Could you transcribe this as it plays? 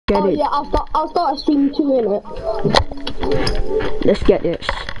get Oh it. yeah, I'll start a stream too in it. Let's get this.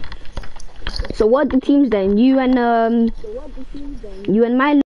 So what are the teams then? You and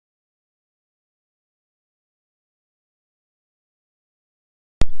Milo.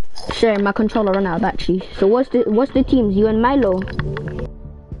 Sorry, my controller ran out of battery. So what's the teams? You and Milo.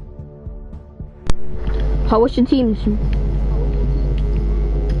 What's your teams?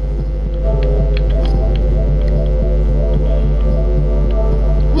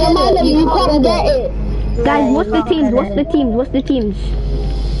 Yeah, Milo, you can't get it. Guys, what's the teams? What's the teams? What's the teams?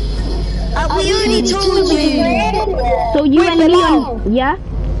 We already told you. So you and Leon, yeah?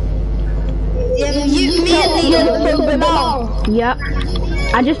 Yeah, me and Leon. Yeah.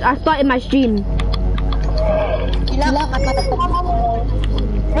 I started my stream. Leon,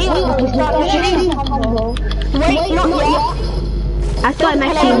 start the stream. Wait, not yet. I started my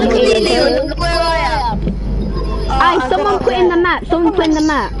stream. Where I am. Someone put in the map. Someone put in the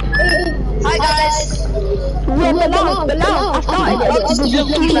map. Hi guys. We're below. I started it. I'll just do your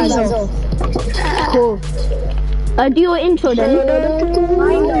as well. Cool. Do your intro then.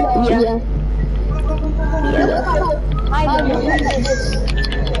 Yeah.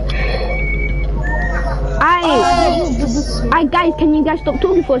 Guys, can you guys stop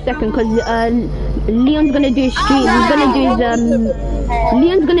talking for a second? Cause Leon's gonna do his stream. He's gonna do his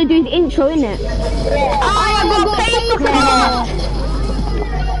Leon's gonna do his intro, innit?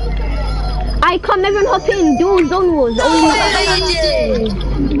 Come, everyone hop in. Do Zone Wars.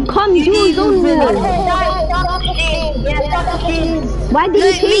 Come, do Zone Wars. Why did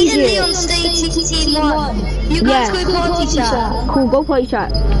you change it? Leon stay team 1. You guys go party chat. Cool, go party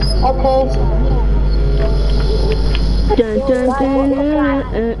chat. Okay.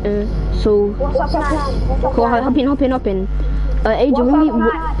 So, cool, hop in. Adrian,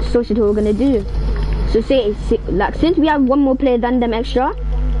 so what we're gonna do. So like, since we have one more player than them extra,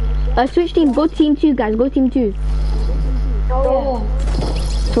 switch teams, go team 2 guys, go team 2. Oh yeah.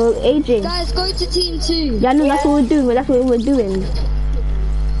 So AJ. Guys, go to team 2. Yeah, no, that's what we're doing.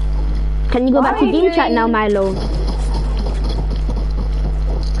 Can you go back to game chat now, Milo?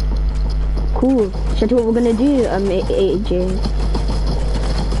 Cool. Should I tell you what we're gonna do, AJ?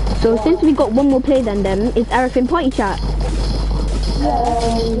 So since we got one more player than them, it's Arif party chat.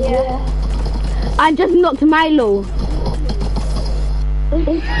 Yeah. I just knocked Milo.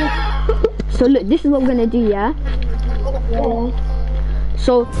 So look, this is what we're gonna do, yeah?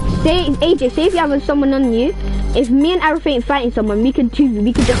 So say AJ, say if you have someone on you, if me and Arif ain't fighting someone, we could just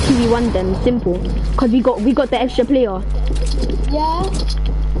 2v1 them, simple. Cause we got the extra player. Yeah.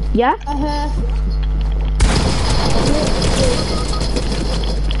 Yeah?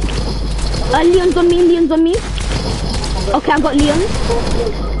 Leon's on me. Okay, I got Leon.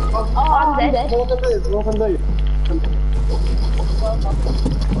 Oh, I'm dead.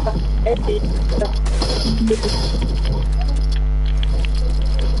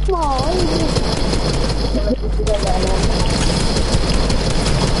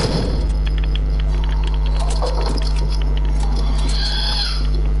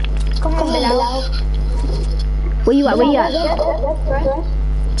 Come on, Bilal. Where you at?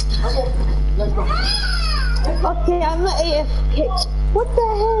 Okay, I'm not AFK. What the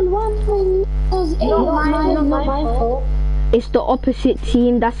hell? One was not my fault. It's the opposite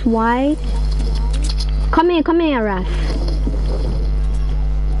team, that's why. Come here, Raf.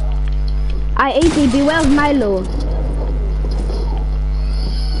 AJ, beware of Milo.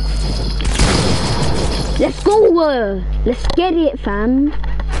 Let's go! Let's get it, fam.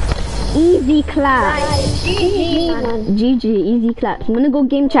 Easy clap. GG, easy claps. I'm gonna go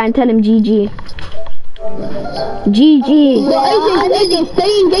game chat and tell him GG. GG. AJ,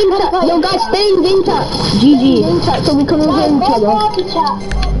 stay in game chat. Yo guys, stay in game chat. GG. Game chat so we can all hear each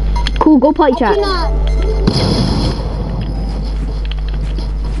other. Cool, go party chat.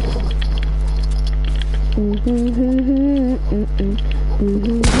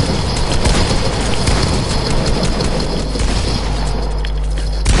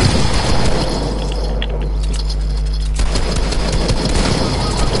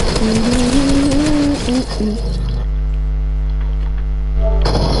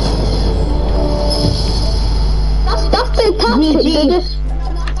 That's the tactic. They just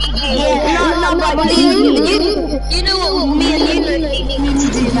No, but you know what me and you need to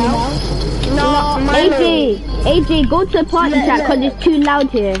do now? No, AJ, go to party chat because it's too loud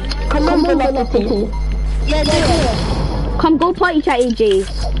here. come on, velocity. Yeah, do it. Come, go party chat, AJ.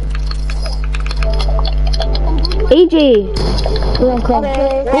 AJ, Okay.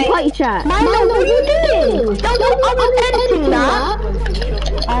 go party chat. Milo, what are you doing? I was editing that.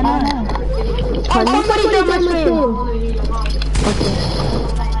 I know. Somebody done my stream.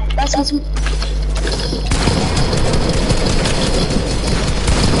 That's what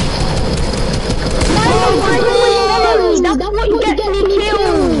gets me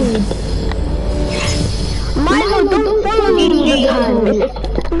killed. Milo, don't follow me all the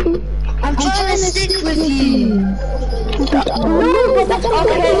time. I'm trying to stick with you. Okay, guys,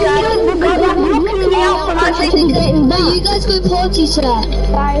 because I'm looking me out for my second game. No, you guys go party chat.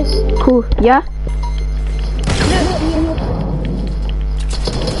 Guys. Cool. Yeah.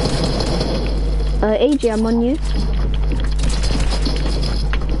 AJ, I'm on you.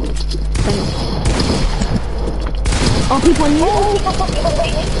 Thanks. Oh, people on you?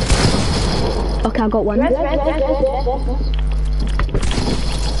 Okay, I got one.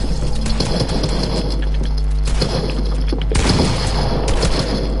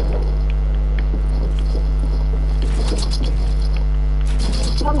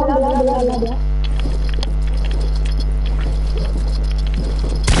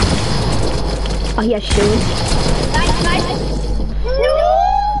 Oh, he had shield.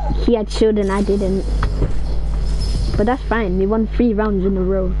 He had shield and I didn't. But that's fine, we won 3 rounds in a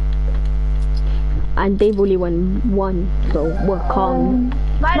row. And they've only won 1, so we're calm.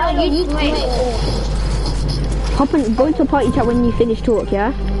 Milo, you wait. Hop on, go into party chat when you finish talk,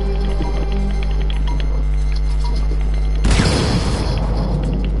 yeah?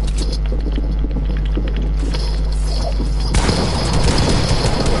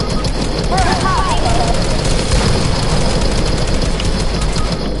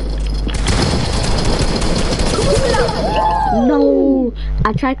 No,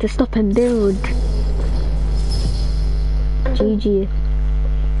 I tried to stop and build. GG.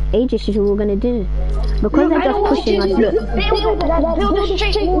 AJ, this is what we're gonna do. Because they're just pushing us, look. Build a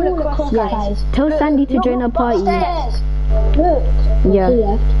straight wall across, Yes. Tell Sandy to join our party. Look.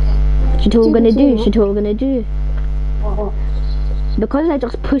 Yeah. She told what we're gonna do. She told what we're gonna do. Because they're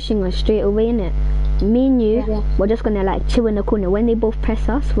just pushing us straight away, innit? Me and you, we're just gonna like chill in the corner. When they both press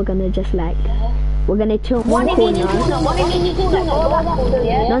us, we're gonna just like, we're gonna chill one corner.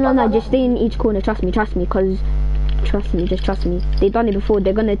 No, just stay in each corner. Trust me, cause trust me, just trust me. They've done it before.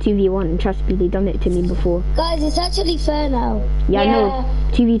 They're gonna 2v1. Trust me, they've done it to me before. Guys, it's actually fair now. Yeah, I know.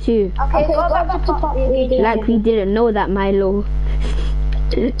 2v2. Okay, go back to party. Like we didn't know that, Milo.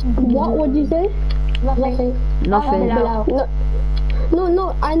 What would you say? Nothing. Nothing.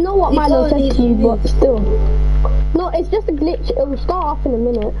 No, I know what Milo said to you, but still. No, it's just a glitch. It will start off in a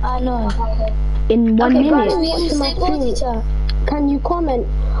minute. I know. In 1 minute. Can you comment?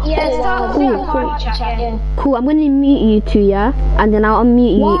 Yeah, start party chat, yeah. Cool, I'm gonna mute you two, yeah? And then I'll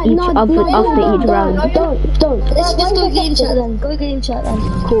unmute you after each round. Don't. Let's just go game chat then. Go game chat then.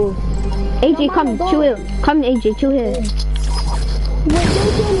 Cool. AJ, come, chill here. Come, AJ, chill here.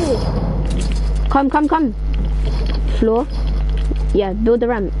 Come. Floor. Yeah, build the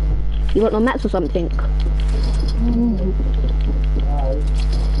ramp. You got no mats or something?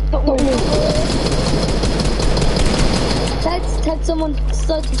 Tag someone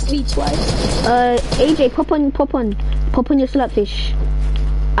start to speak twice. AJ, pop on your slapfish.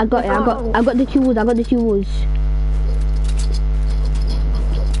 I got the 2 walls.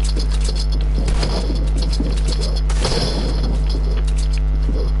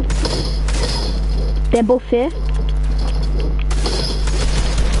 They're both here.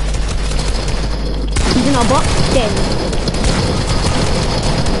 He's in our box. Then.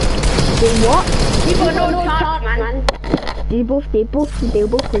 Wait, what? You got no chance, man. They both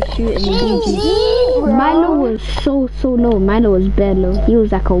were shooting me. Milo was so low. Milo was bad low. He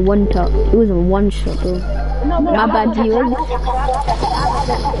was like a 1-shot. He was a 1-shot, bro. My bad, viewers.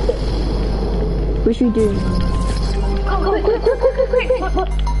 What should we do? Quick.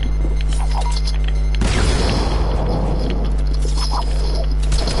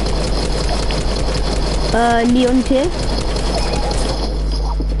 Leon's here.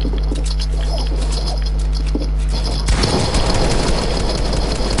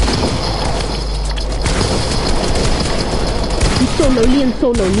 Solo, Leon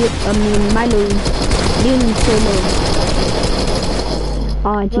solo. Leon solo.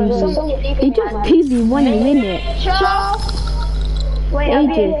 Ah, GG. They just 2v1 you, innit?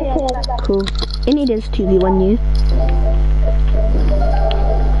 AJ. Cool. Any just 2v1 you.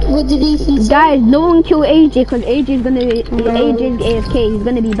 What did he say? Guys, no one kill AJ because AJ's AFK. He's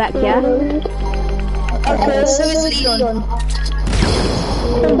gonna be back, yeah? Okay, so is Leon.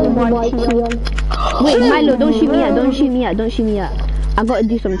 Wait, Milo, don't shoot me out. I gotta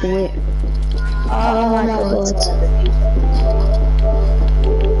do something, wait. Oh my god.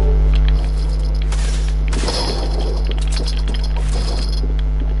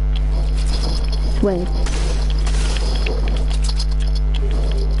 Swear.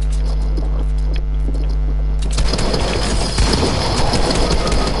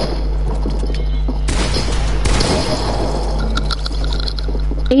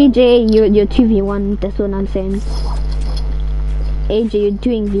 AJ, you're 2v1. That's what I'm saying. AJ, you're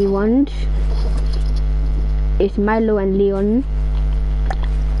doing v1. It's Milo and Leon.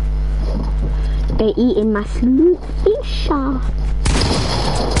 They eating my sloot fisher.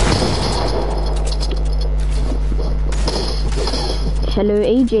 Hello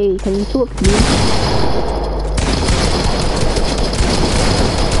AJ, can you talk please?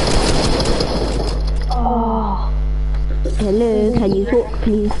 Oh. Hello, can you talk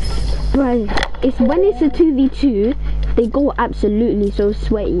please? Bro, it's when it's a 2v2, they go absolutely so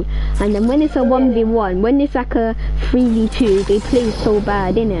sweaty. And then when it's a 1v1, when it's like a 3v2, they play so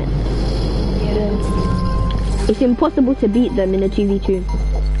bad, innit? Yeah. It's impossible to beat them in a 2v2.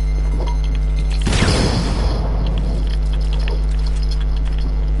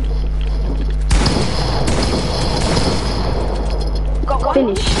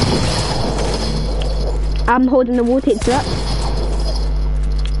 Finish. I'm holding the wall takes up.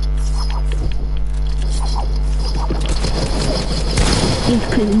 He's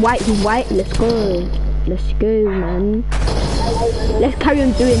white. Let's go, man. Let's carry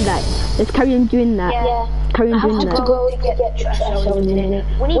on doing that. Yeah. Carry on doing that. I have to go get trash out in a minute.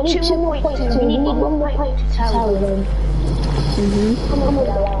 We need 2 more points. We need 1 more point to tell them.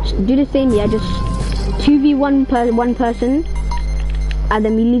 Do the same, yeah. Just 2v1 per one person, and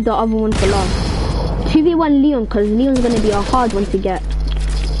then we leave the other one for last. 2v1 Leon, because Leon's gonna be a hard one to get.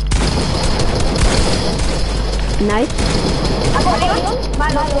 Nice. I got Leon.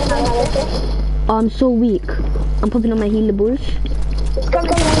 Oh, I'm so weak. I'm popping on my healables. It's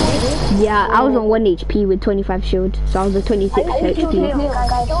coming. Yeah, I was on 1 HP with 25 shield, so I was at 26 HP.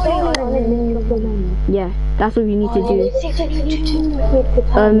 Yeah, that's what we need to do.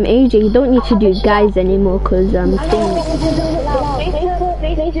 AJ, you don't need to do guys anymore, cause yeah,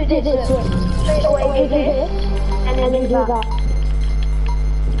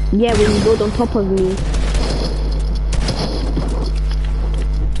 when you build on top of me.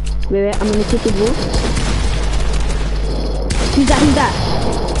 Wait, I'm gonna take it bro. Who's that?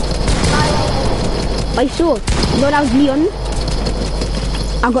 Are you sure? No, that was Leon.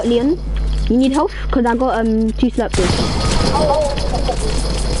 I got Leon. You need help? Cause I got 2 slurpers.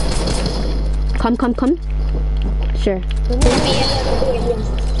 Come. Sure.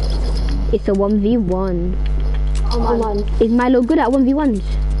 It's a 1v1. Is Milo good at 1v1s?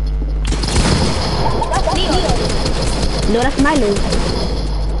 No, that's Milo.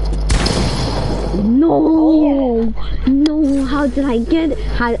 No, how did I get it?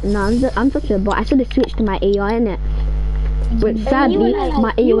 I'm such a bot. I should have switched to my AI in it. But sadly,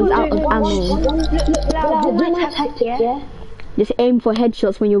 my AI was out of ammo. Just aim for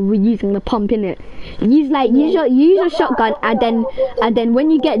headshots when you're using the pump in it. Use your shotgun and then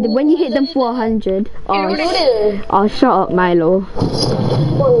when you hit them 400. Oh, shut up, Milo.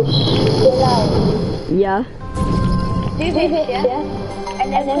 Yeah.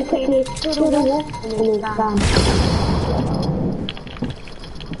 And then quickly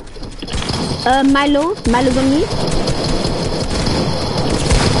Milo's on me.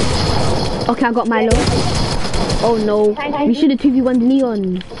 Okay, I got Milo. Oh no, we should have 2v1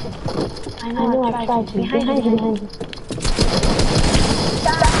 Leon. I know, I tried to. Behind you.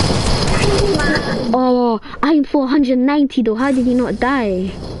 Oh, I'm 490 though. How did he not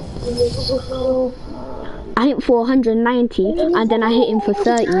die? I hit 490 and then I hit him for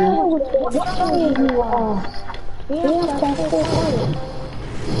 30.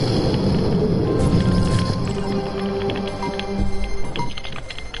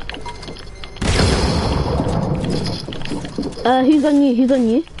 Who's on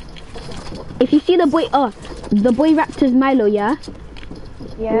you? If you see the boy Raptor's Milo, yeah?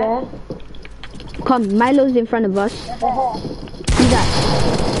 Yeah. Come, Milo's in front of us. Who's that?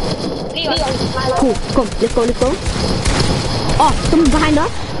 Leon. Cool, come, let's go. Oh, someone's behind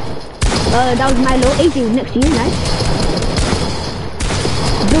us. That was Milo. AJ was next to you, nice.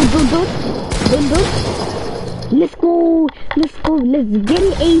 Build. Let's go, let's get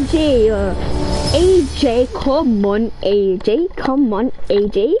it, AJ. AJ, come on, AJ.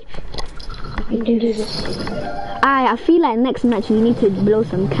 We can do this. I feel like next match we need to blow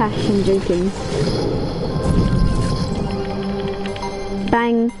some cash. I'm joking.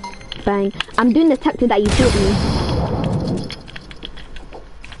 Bang. I'm doing the tactic that you taught me.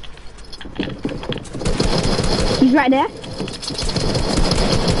 He's right there.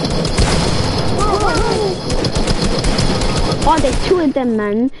 Oh, there's 2 of them,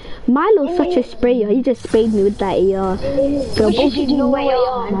 man. Milo's such a sprayer. He just sprayed me with that AR.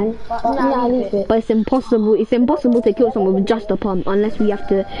 But it's impossible. It's impossible to kill someone with just a pump unless we have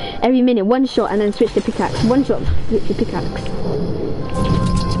to every minute 1 shot and then switch the pickaxe. 1 shot, switch the pickaxe.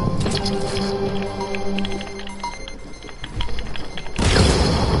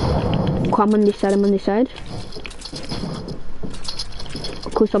 Cool, I'm on this side, I'm on this side.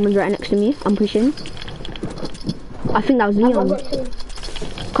 Cool, someone's right next to me. I'm pushing. I think that was Leon.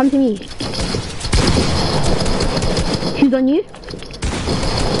 Come to me. Who's on you?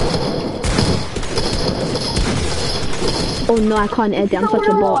 Oh no, I can't edit. I'm such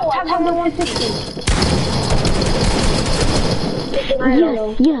a bot.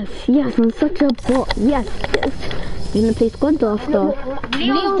 Yes, I'm such a bot. Yes. You're gonna play squad after.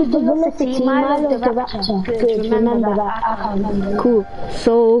 Leon's the velocity, Milo's the raptor. Good, remember that. I can't remember. Cool.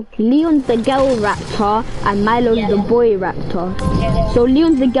 So Leon's the girl raptor and Milo's the boy raptor. So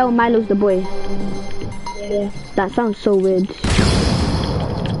Leon's the girl, Milo's the boy. Yeah. That sounds so weird.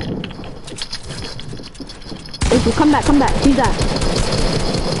 April, come back. Who's that?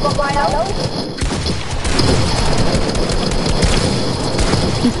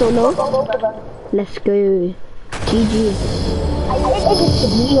 He's so low. Let's go. GG.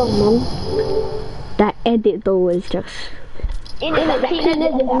 That edit though was just...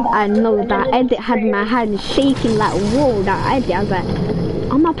 I know that edit had my hand shaking like whoa, that edit. I was like,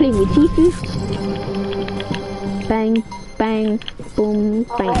 I'm not playing with Tifu. Bang, bang, boom,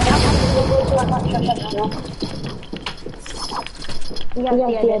 bang.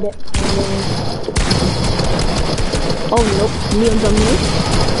 Oh nope, Leon's on me.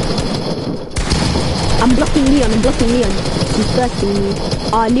 I'm blocking Leon. He's thirsting me.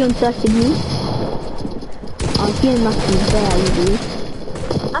 Oh, Leon thirsted me. Oh, he must be there, dude.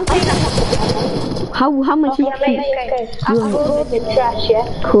 I'm playing that. How much is he? I'm going to trash, yeah?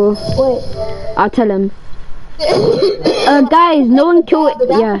 Cool. Wait. I'll tell him. Guys, no one kill it.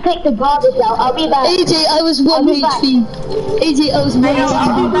 Yeah. Take the garbage out. I'll be back. AJ, I was 1 HP. AJ, I was 1 HP.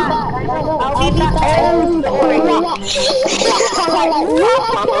 I'll be back.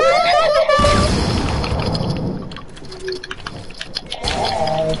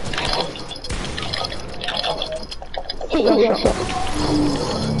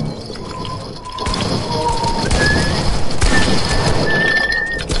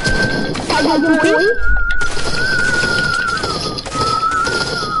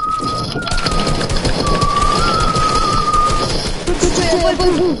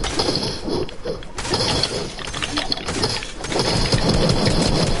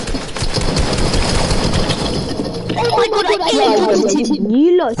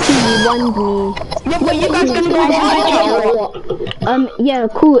 You lot TV1'd me. No, but you guys gonna go Yeah,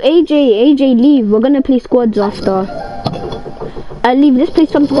 cool. AJ, leave. We're gonna play squads after. Leave. Let's play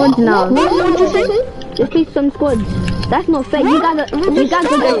some squads now. Let's play some squads. That's not fair. You guys are just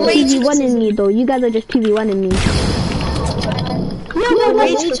TV1'ing me though. You guys are just TV1'ing me.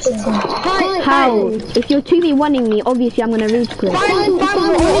 How? If you're 2v1'ing me, obviously I'm gonna rage quit.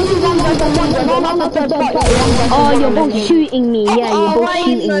 Oh, you're both shooting me. Yeah, you're both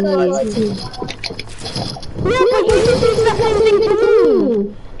shooting me.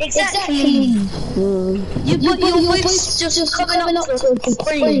 Exactly. You put your voice just coming up to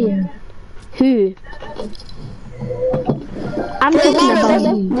screen. Who? I'm talking about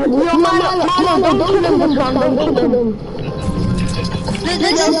you.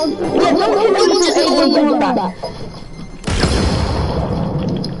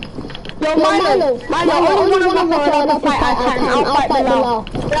 Yo, Milo, only one of us are allowed to fight. I'll fight Bilal.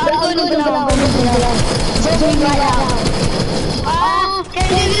 I'm going to Bilal. Just right now.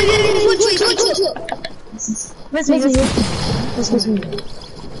 Listen.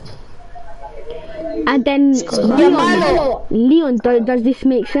 And then Leon, does this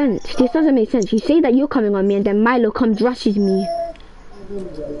make sense? This doesn't make sense. You say that you're coming on me and then Milo comes rushes me. Yeah, I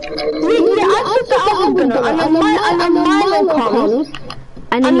thought that I was gonna, and then Milo comes.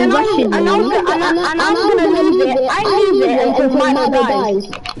 And then he rushes me. And I'm gonna leave it. I leave it until Milo dies.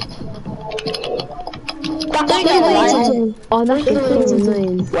 Oh, that's so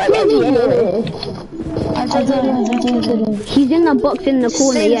annoying. He's in the box in the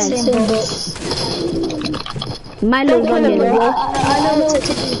corner, yes. Milo's on him.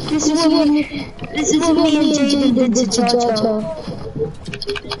 This is what me and Jaden did to Jojo.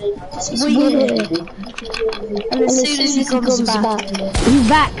 Wait. And as soon as he comes back. He's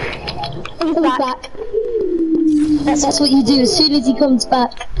back. He's back. That's what you do as soon as he comes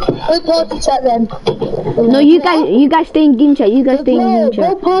back. We'll party chat then. No, you guys stay in game chat.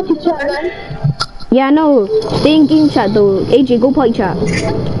 Go party chat, man. Yeah, no. Stay in game chat though. AJ, go party chat.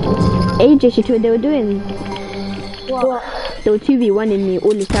 AJ, shit, what they were doing. What? They were 2v1'ing me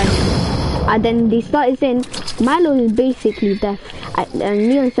all the time. And then they started saying, Milo is basically deaf. And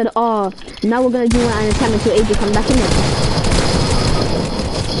Leon said, oh, now we're gonna do one at a time until AJ comes back in it.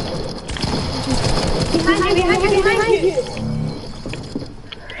 Behind you.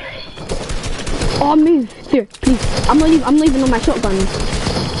 Oh, move. Here, please. I'm not even on my shotgun.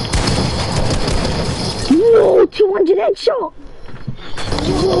 No, 200 headshot.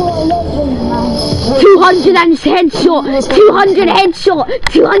 200 and headshot. 200 headshot.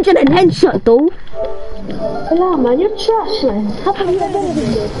 200 and headshot, though. Hello, man, you're trash, man. How come you're better than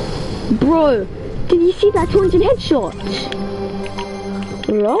this? Bro, did you see that 200 headshot?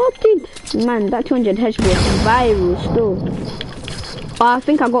 Rotted. Man, that 200 headshot was viral still. I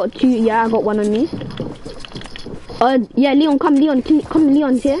think I got 2. Yeah, I got 1 on me. Yeah, Leon, come, Leon. Come,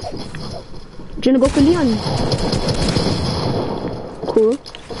 Leon's here. Do you wanna go for Leon? Cool.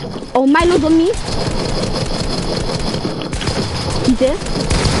 Oh, Milo's on me. He's there.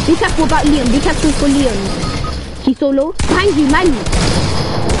 Be careful about Leon. Be careful for Leon. He's solo. Behind you, Milo.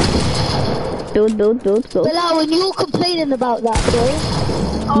 Build. Bilal, when you were complaining about that, bro.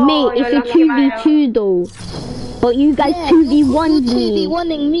 Mate, it's a 2v2 though. But you guys 2v1'd me.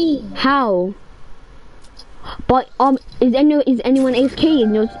 2v1ing me. How? But is anyone AFK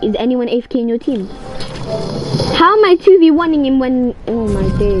in your team? How am I 2v1ing him when? Oh my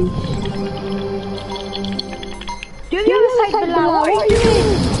days. You're the other side, Bilal. What are you doing?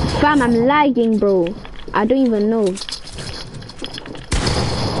 Fam, I'm lagging, bro. I don't even know.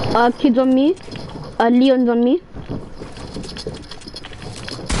 Kids on me. Leon's on me.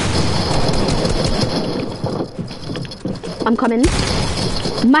 I'm coming.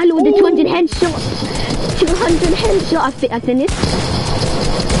 Milo with the 200 headshot. 200 headshot. I finished.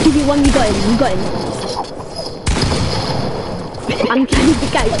 2v1, we got him. I'm trying to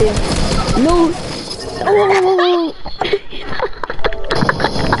catch him. No. Oh.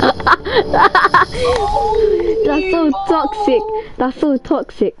 That's so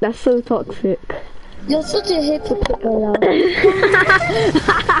toxic. You're such a hypocrite, Bilal.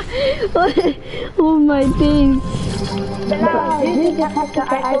 Oh my days.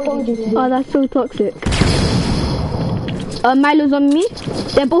 Oh, that's so toxic. Milo's on me.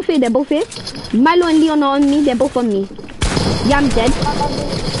 They're both here. Milo and Leon are on me. They're both on me. Yeah, I'm dead.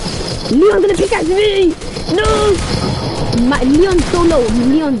 Leon's gonna pickaxe me. No. Leon's so low.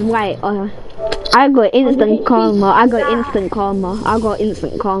 Leon's white. I got instant karma. I got instant karma,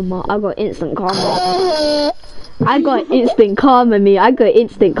 me. I got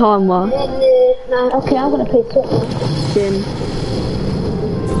instant karma. Okay, I'm gonna play Twitch. Then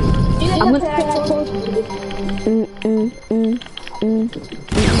I'm gonna.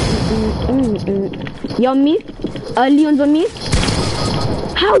 You on me? Leon's on me.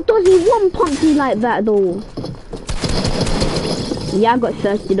 How does he one punch me like that though? Yeah, I got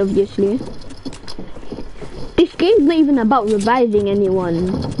thirsted obviously. This game's not even about reviving anyone.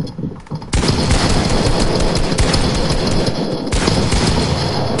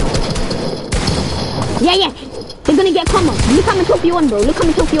 Yeah. They're gonna get karma. Look how much top you on, bro. Come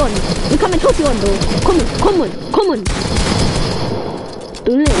on.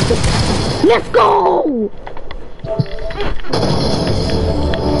 Let's go!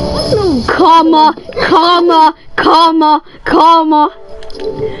 No, karma.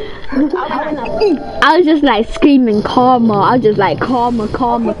 I was just like screaming karma. I was just like karma.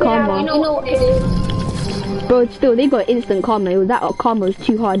 Bro, still, they got instant karma. That karma was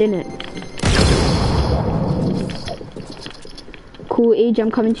too hard, innit? Cool, Age, I'm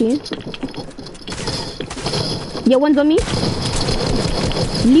coming to you. Yeah, one's on me.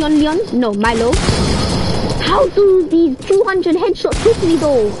 Leon. No, Milo. How do these 200 headshots hit me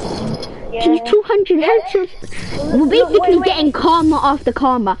though? These 200 headshots. We're basically getting karma after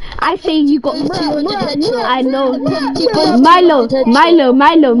karma. I say you got 200 headshots. I know.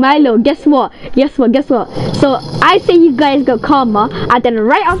 Milo. Guess what? So I say you guys got karma, and then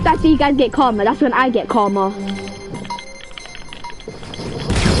right after I say you guys get karma, that's when I get karma.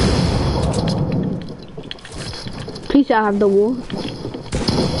 Please I have the wall.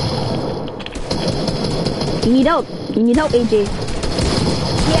 You need help, AJ.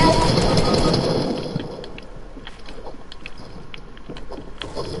 Yeah.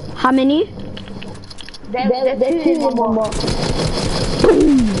 How many? There's two more. One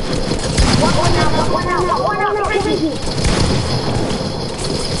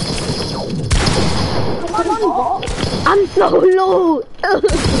out. I'm so low.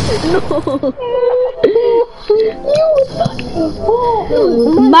 No.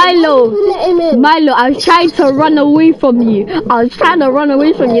 Milo, I was trying to run away from you.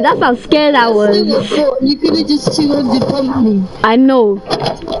 That's how scared I was. You could have just 200 pumped me. I know.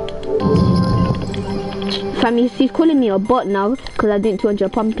 Fam, he's calling me a bot now because I didn't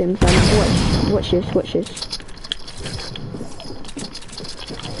 200 pump him. Fam, watch this.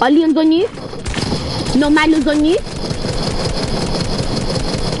 Are Leon's on you? No, Milo's on you.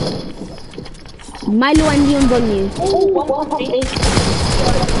 Milo and Leon's on you.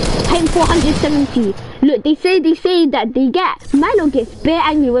 Paying 470. Look, they say that Milo gets bare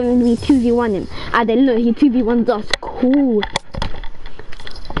angry when we 2v1 him. And then look, he 2v1s us. Cool.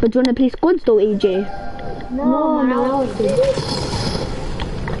 But do you wanna play squads though, AJ? No.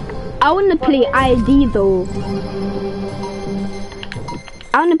 I wanna play ID though.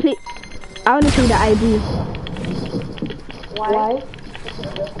 I wanna play the ID. Why?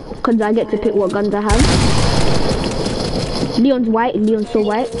 Cause I get to pick what guns I have. Leon's white, Leon's so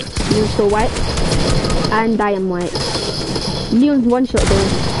white, and I am white. Leon's one shot though,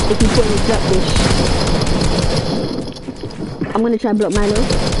 if you put in his blackfish. I'm gonna try block Milo.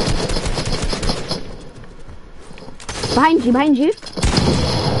 Behind you.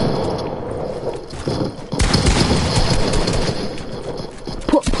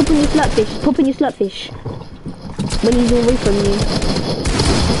 Pop in your slurpfish. When he's away from you.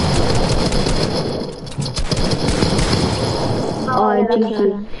 Oh,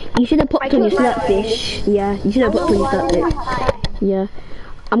 GG. You should have popped on your slurpfish. Yeah, you should have popped on your slurpfish. Yeah.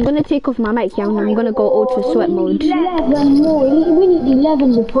 I'm gonna take off my mic, young. I'm gonna go ultra sweat mode. 11 more. We need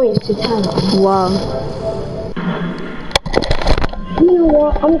 11 more points to 10. Wow. You know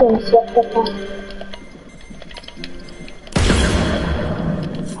what? I'm gonna sweat the pack.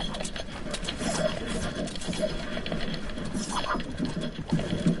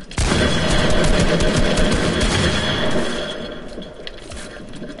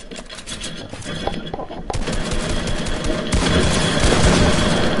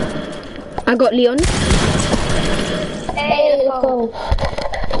 I got Leon. Hey, let's go.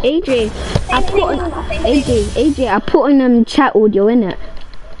 AJ, I put on chat audio in it.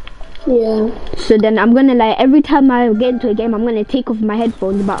 Yeah. So then I'm gonna like every time I get into a game, I'm gonna take off my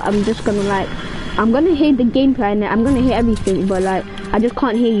headphones, but I'm just gonna like I'm gonna hear the gameplay and I'm gonna hear everything, but like I just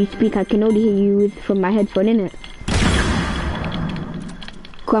can't hear you speak. I can only hear you from my headphone in it.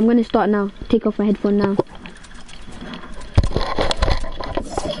 Cool. I'm gonna start now. Take off my headphone now.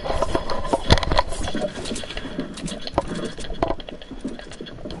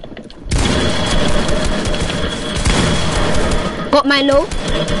 Got Milo.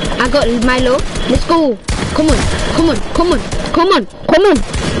 I got Milo. Let's go. Come on.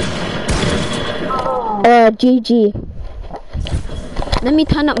 GG. Let me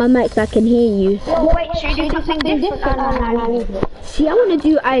turn up my mic so I can hear you. Wait, should you do something different? See, I want to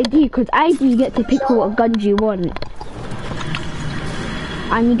do ID because ID you get to pick what guns you want.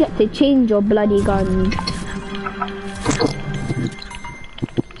 And you get to change your bloody guns.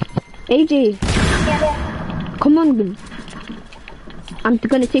 AJ. Yeah. Come on. I'm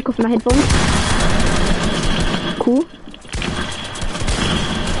gonna take off my headphones. Cool.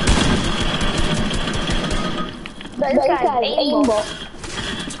 But this guy's aimbot.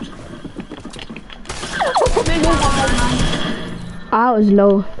 I was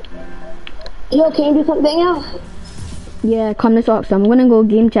low. Yo, can you do something else? Yeah, come, let's ask him. I'm gonna go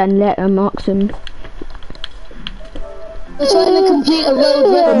game chat and let him ask him. We're trying to complete a road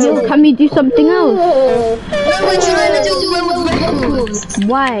record. Yo, can we do something else? No, we're trying to do road records.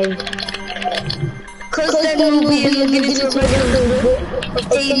 Why? Because then we'll be able to get into a record of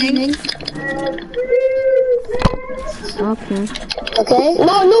gaming. Okay. Okay?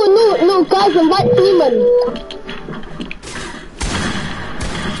 No, guys, invite Freeman.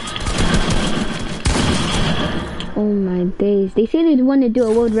 Oh my days. They say they want to do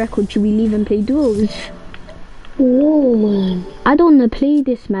a world record. Should we leave and play duels? Oh man. I don't want to play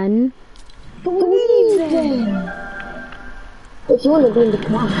this, man. Leave them. If you want to be in the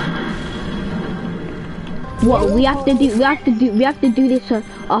class. What we have to do? We have to do this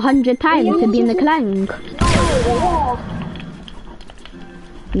 100 times to be in the clan.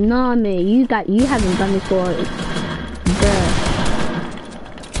 Nah, man, you haven't done this for. Bruh.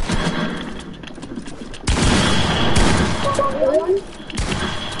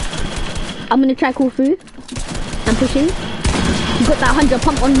 I'm gonna try call through. I'm pushing. You got that 100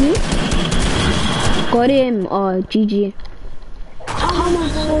 pump on me. Got him. Oh, GG. How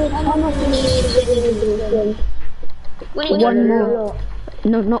much One more.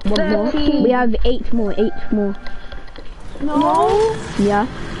 No, not one more. We have 8 more. 8 more. No. Yeah.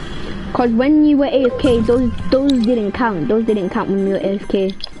 Cause when you were AFK, those didn't count. Those didn't count when you were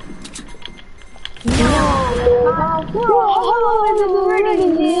AFK.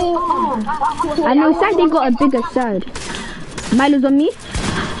 I know, it's like they got a bigger side. Milo's on me.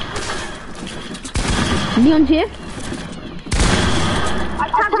 Leon's here.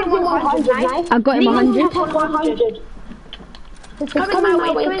 I got him 100. It's coming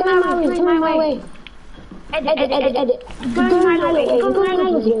my way. Edit. Go my way.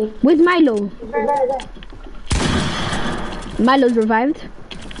 Where's Milo? Milo's revived.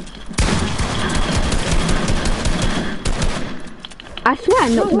 I swear I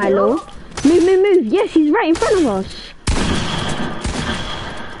knocked Milo. Move, move, move. Yes, he's right in front of us.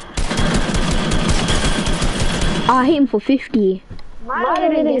 I hit him for 50.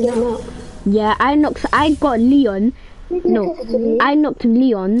 Yeah, I got Leon. No, I knocked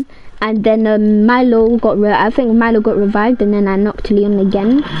Leon, and then Milo got. I think Milo got revived, and then I knocked Leon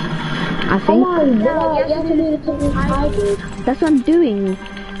again. I think. That's what I'm doing.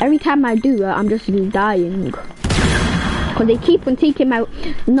 Every time I do it, I'm just dying. Cause they keep on taking my.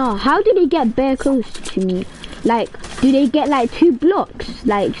 No, how do they get bare close to me? Like, do they get like 2 blocks,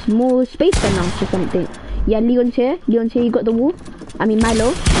 like more space than us or something? Yeah, Leon's here. Leon's here. You got the wall. I mean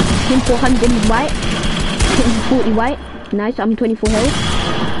Milo. Him 400 white. Him 40 white. Nice. I'm 24 health.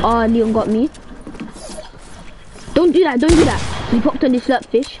 Oh, Leon got me. Don't do that. Don't do that. He popped on the slurp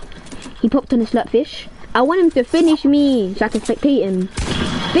fish. He popped on the slurp fish. I want him to finish me so I can spectate him.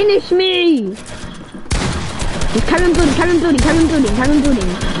 Finish me! Just carry on building. Carry on building. Carry on building. Carry on building.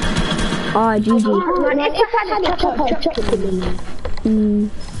 Oh, GG.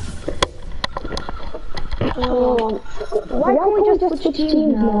 Why can't we just switch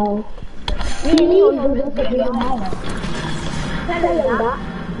teams now?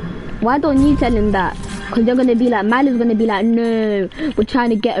 Why don't you tell him that? Because they're going to be like, Milo's going to be like, no, we're trying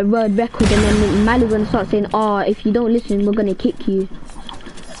to get a world record. And then Milo's going to start saying, oh, if you don't listen, we're going to kick you.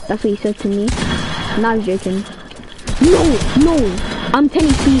 That's what he said to me. Now he's joking. No, no. I'm 10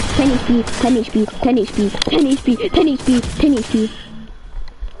 HP, 10 HP, 10 HP, 10 HP, 10 HP, 10 HP, 10 HP.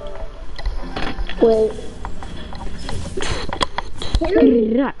 Wait.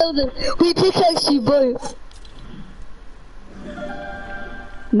 We pickaxe you both.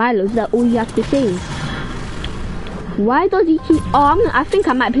 Milo, is that all you have to say? Why does he keep... Oh, I think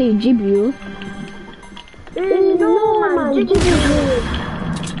I might play Jibril. No, man.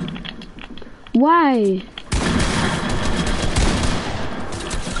 Why?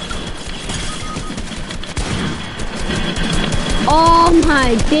 Oh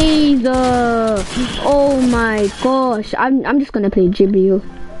my days! Oh my gosh! I'm just gonna play Jibril.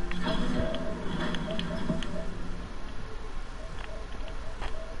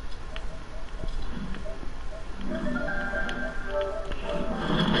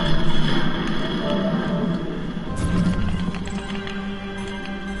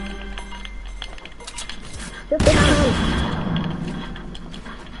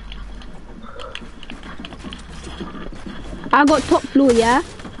 I got top floor, yeah?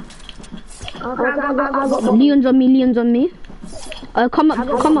 Leon's on me, Leon's on me. Come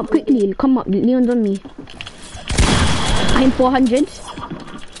up quickly, come up, Leon's on me. I'm 400.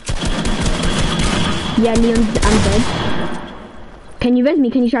 Yeah, Leon's, I'm dead. Can you res me?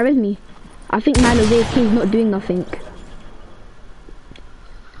 Can you try res me? I think Milo's AFK is not doing nothing.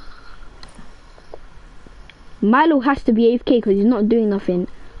 Milo has to be AFK because he's not doing nothing.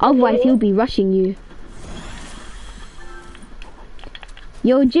 Otherwise, he'll be rushing you.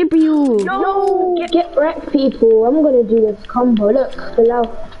 Yo, Jibril! No! Get wrecked, people. I'm gonna do this combo. Look, below.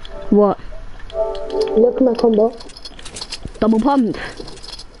 What? Look at my combo. Double pump.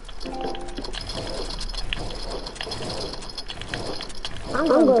 I'm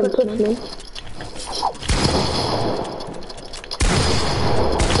going to push me.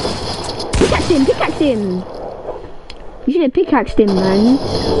 Pickaxe him! Pickaxe him! You should have pickaxed him, man.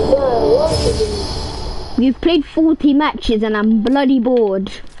 You've played 40 matches and I'm bloody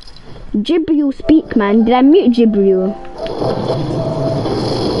bored. Jibril, speak, man. Did I mute Jibril?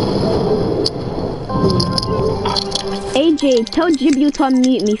 AJ, tell Jibril to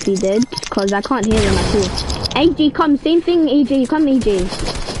unmute me if he did, because I can't hear him at all. AJ, come. Same thing, AJ. Come, AJ.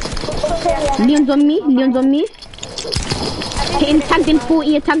 Leon's on me. Leon's on me. Hit him, tagged him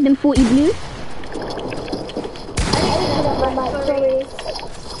 40. Tagged him 40 blue.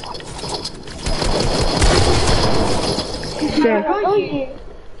 Sure.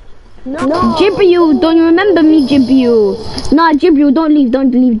 No. Jibril, don't you remember me, Jibril? Nah, Jibril, don't leave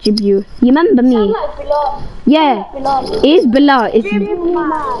Jibril. You remember me? Yeah, it is Bilal. It's, you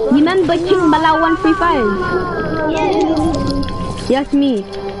remember King Bilal 135? Yeah. That's me.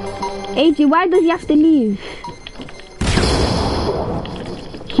 AJ, why does he have to leave?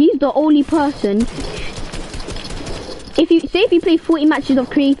 He's the only person. If you play 40 matches of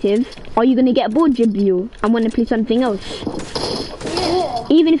creative, are you gonna get bored, Jibril, and want to play something else?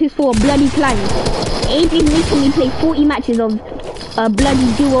 Even if it's for a bloody clan. AJ literally played 40 matches of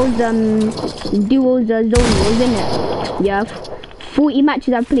bloody duos zone wars, isn't it? Yeah, 40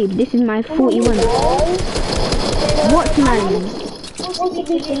 matches I've played. This is my 41. What, man?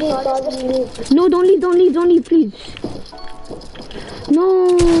 No, don't leave, please.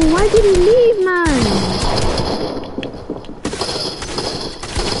 No, why did he leave, man?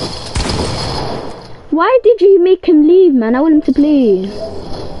 Why did you make him leave, man? I want him to play.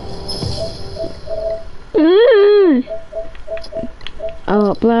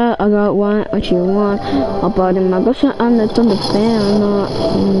 Oh, blah, I got what you want. I bought him, I got shot on the fan.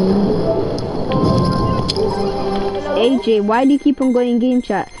 AJ, why do you keep on going game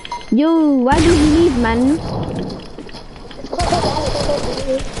chat? Yo, why did you leave, man?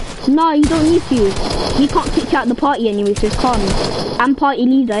 No, you don't need to. We can't kick you out the party anyway, so it's calm. I'm party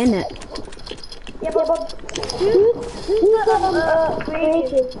leader, innit? Yeah, but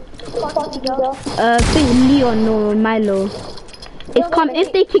creative party leader? I think Leon or Milo. It's calm.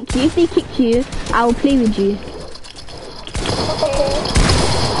 If they kick you, I'll play with you.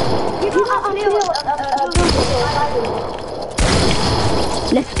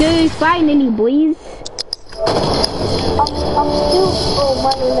 Let's go, finally, boys. I'm still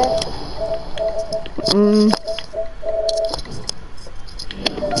money left.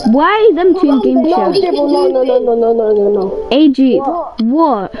 Why is them two in game chat? No. AG,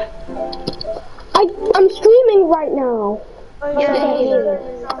 what? I'm streaming right now.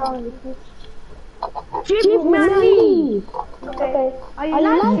 Leave. Okay. Are you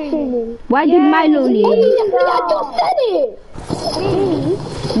live streaming? Why did Milo leave? I just said it.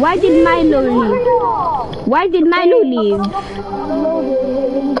 Why did Milo leave? Why did Milo leave?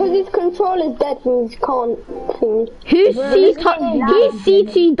 Because his controller's dead and he can't sing. Who's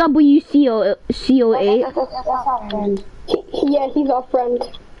CTWCOA? Yeah, he's our friend.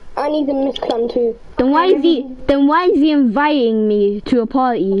 And he's in Miss Clan too. Then why is he inviting me to a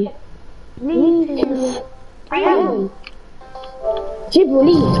party? I am.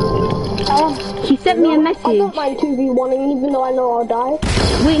 Ghibli. He sent me a I don't message. mind 2v1ing even though I know I'll die.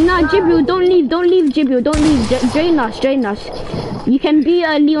 Wait, no, Jibril, don't leave, Jibril, don't leave. Join us. You can be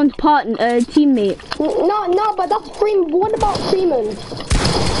Leon's partner, teammate. No, but that's Freeman. What about Freeman?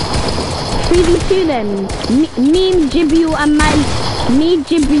 3v2 then. Me, Jibril and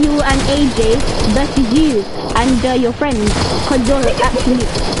AJ versus you and your friends. Cause you're actually.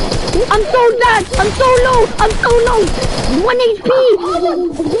 I'm so dead. I'm so low. 1 HP.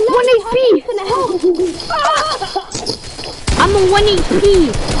 1 HP. I'm on 1 HP.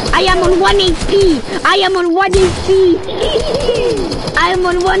 I am on 1 HP. I am on 1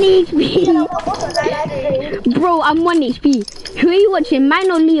 HP. Bro, I'm 1 HP. Who are you watching? Mine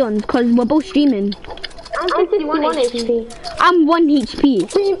or Leon's? Cause we're both streaming. I'm 51 HP. I'm 1 HP.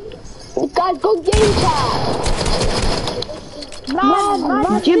 Guys, go game chat.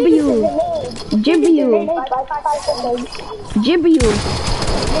 Jibril.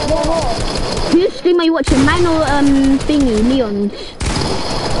 Whose stream are you watching? Mine or thingy, Leon's?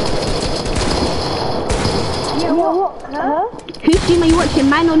 Whose stream are you watching?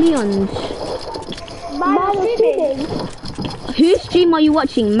 Mine or Leon's? Whose stream are you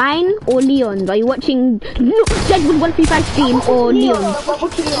watching? Mine or Leon's? Are you watching Deadwood 135 stream or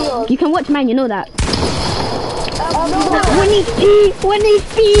Leon's? You can watch mine, you know that. 1 HP!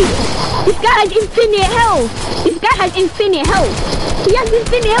 This guy has infinite health! He has infinite health! He has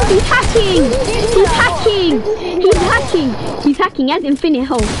hacking! He has infinite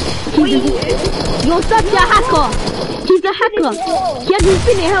health. You're such a hacker! He's a hacker! He has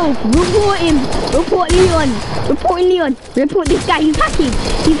infinite health! Report him! Report Leon! Report this guy! He's hacking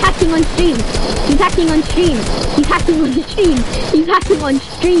on stream! He is hacking on stream!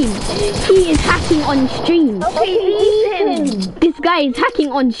 This guy is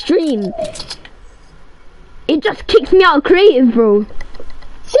hacking on stream! It just kicks me out of creative, bro!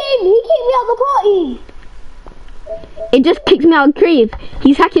 Same, he kicked me out of the party! It just kicks me out of creative!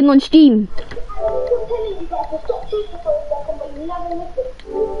 He's hacking on stream!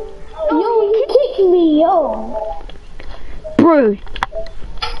 Yo, he kicked me, yo! Bro!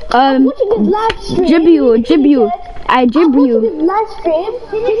 I'm watching his live stream. Jibril. I'm watching his live stream.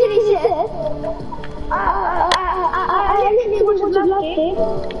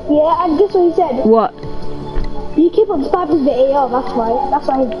 Yeah, and guess what he said? What? You keep on spamming the AR, that's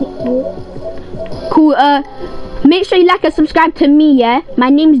why he kicked you. Cool, make sure you like and subscribe to me, yeah? My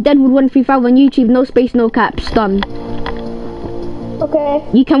name's Deadwood135 on YouTube, no space, no caps, done. Okay.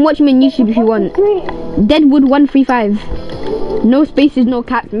 You can watch me on YouTube if you want. Deadwood135. No spaces, no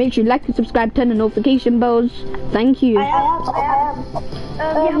caps. Make sure you like and subscribe, turn the notification bells. Thank you. I am.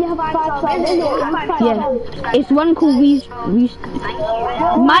 You have 5 subs. Yeah. It's one called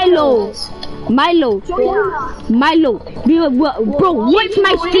Milo. Milo, bro, watch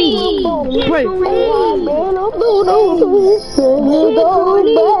my stream, bro.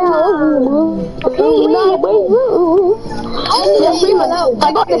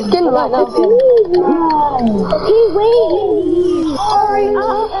 I got the skin right now.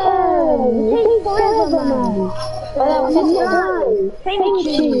 Thank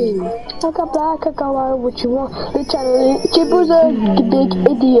you. I got black, I got white, what you want. The channel, Jibber's a big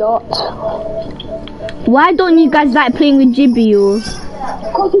idiot. Why don't you guys like playing with Jibby?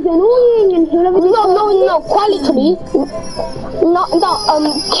 Because he's annoying and he'll never No, quality. No,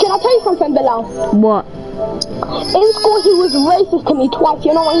 should I tell you something, Bilal? What? In school he was racist to me twice,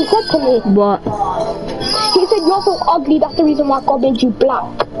 you know what he said to me? What? He said you're so ugly, that's the reason why God made you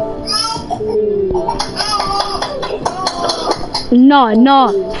black. No.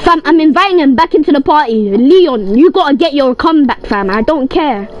 Fam, I'm inviting him back into the party. Leon, you gotta get your comeback, fam. I don't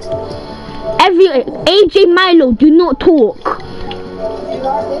care. AJ Milo, do not talk.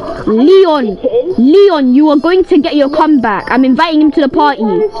 Leon, you are going to get your comeback. I'm inviting him to the party.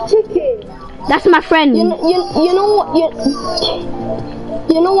 That's my friend. You know what?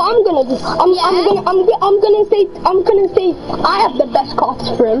 You know what I'm gonna do? I'm gonna say I have the best cards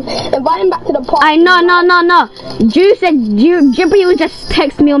for him. Invite him back to the party. No. Drew said Jibril just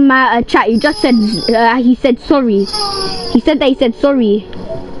texted me on my chat. He just said he said sorry. He said that he said sorry.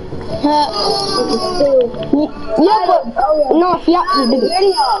 Yeah, but no, he actually did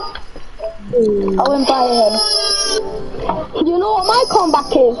it. I'll invite him. You know what my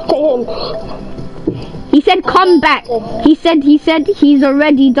comeback is to him? He said come back. He said he's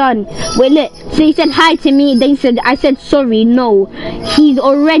already done. Wait, look. So he said hi to me. Then I said sorry. No, he's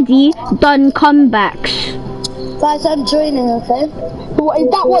already done comebacks. Guys, I'm joining. Okay. What, is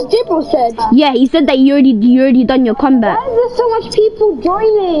that what Jibril said? Yeah, he said that you already done your comeback. Why is there so much people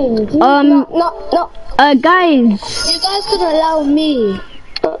joining? No. Guys. You guys could allow me.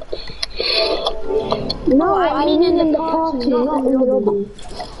 No, I mean in the party, not in the lobby.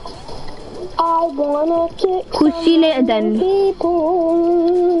 I wanna kick. Cool, see you later then. Why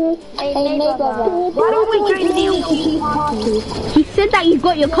don't we join the party? He said that you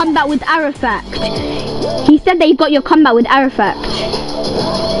got your comeback with Arafat.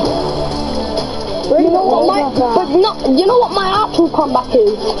 You know what my actual comeback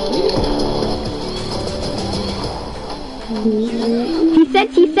is?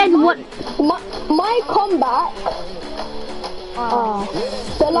 He said what? My comeback.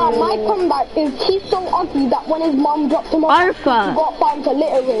 My comeback is he's so ugly that when his mom dropped him off, he got found to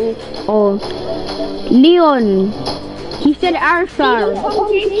littering. Oh, Leon. He said Arthur.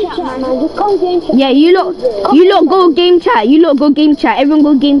 Yeah, you lot go game chat. Everyone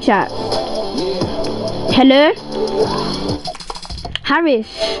go game chat. Hello? Harris.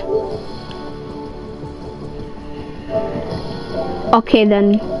 Okay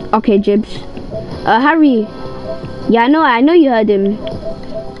then. Okay, Jibs. Harry. Yeah, I know you heard him.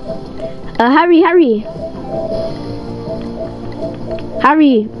 Harry.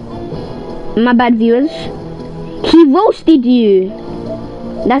 My bad, viewers. He roasted you.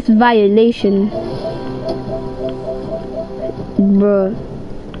 That's violation. Bro.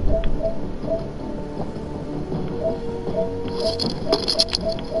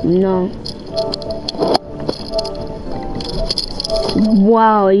 No.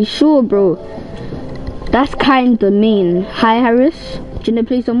 Wow, you sure, bro? That's kinda mean. Hi, Harris. Do you wanna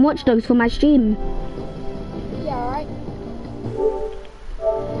play some Watch Dogs for my stream? Yeah, alright.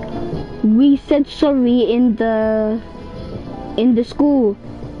 We said sorry in the school.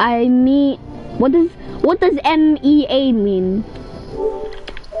 I mean, what does MEA mean?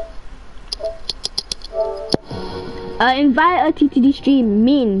 Invite a TTD stream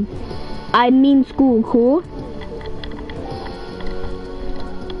mean. I mean school, cool.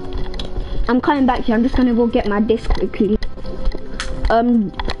 I'm coming back here. I'm just gonna go get my disc quickly.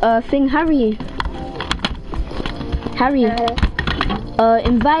 Harry.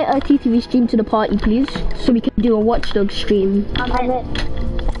 Invite a TTV stream to the party, please, so we can do a Watch Dogs stream.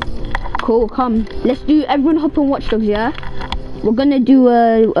 Cool, come. Let's do. Everyone hop on Watch Dogs, yeah. We're gonna do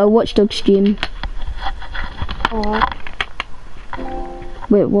a Watch Dogs stream.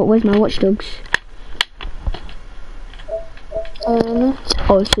 Wait, where's my Watch Dogs?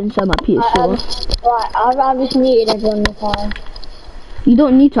 Oh, it's inside my PS4. Right, I've just muted everyone this time. You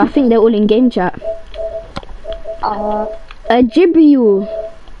don't need to. I think they're all in game chat. Jibril.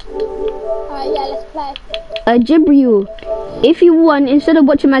 Yeah, let's play. Jibril. If you want, instead of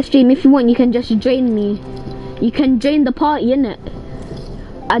watching my stream, if you want, you can just join me. You can join the party, innit?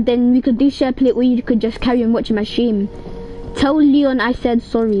 And then we could do share play, or you could just carry on watching my stream. Tell Leon I said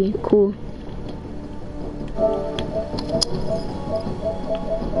sorry. Cool.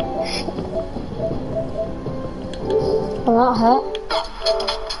 Well, that hurt.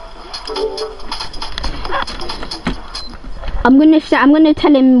 I'm gonna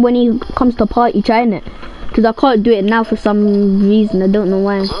tell him when he comes to party trying it, because I can't do it now for some reason. I don't know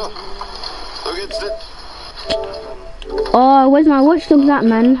why. Oh, where's my watchdogs at,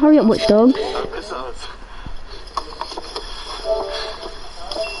 man? Hurry up, watchdogs.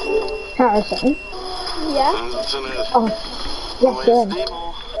 Harrison. Yeah? Oh, yes, good.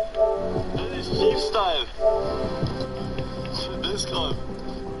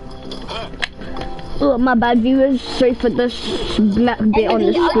 Oh, my bad, viewers. Sorry for this black bit on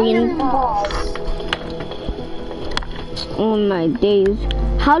the screen. Oh my days.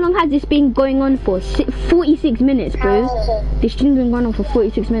 How long has this been going on for? 46 minutes, bro. This stream's been going on for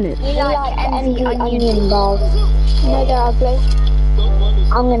 46 minutes. You like any onion balls? No, they're ugly.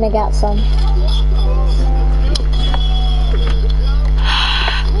 I'm gonna get some.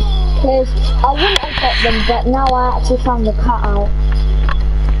 Because I wouldn't have got them, but now I actually found the cutout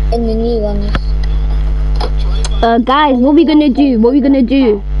in the new ones. Guys, what we gonna do? What we gonna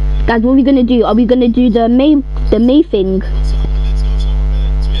do? Guys, what we gonna do? Are we gonna do the May thing?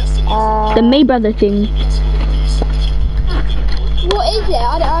 The May brother thing. What is it?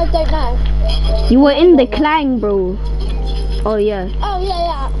 I don't know. You were in the clang, bro. Oh yeah. Oh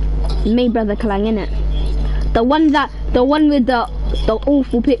yeah. May brother clang, innit? The one with the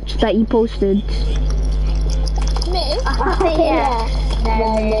awful picture that he posted. Me? Yeah.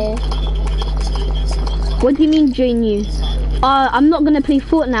 No. What do you mean join you? I'm not gonna play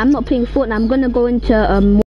Fortnite. I'm not playing Fortnite. I'm gonna go into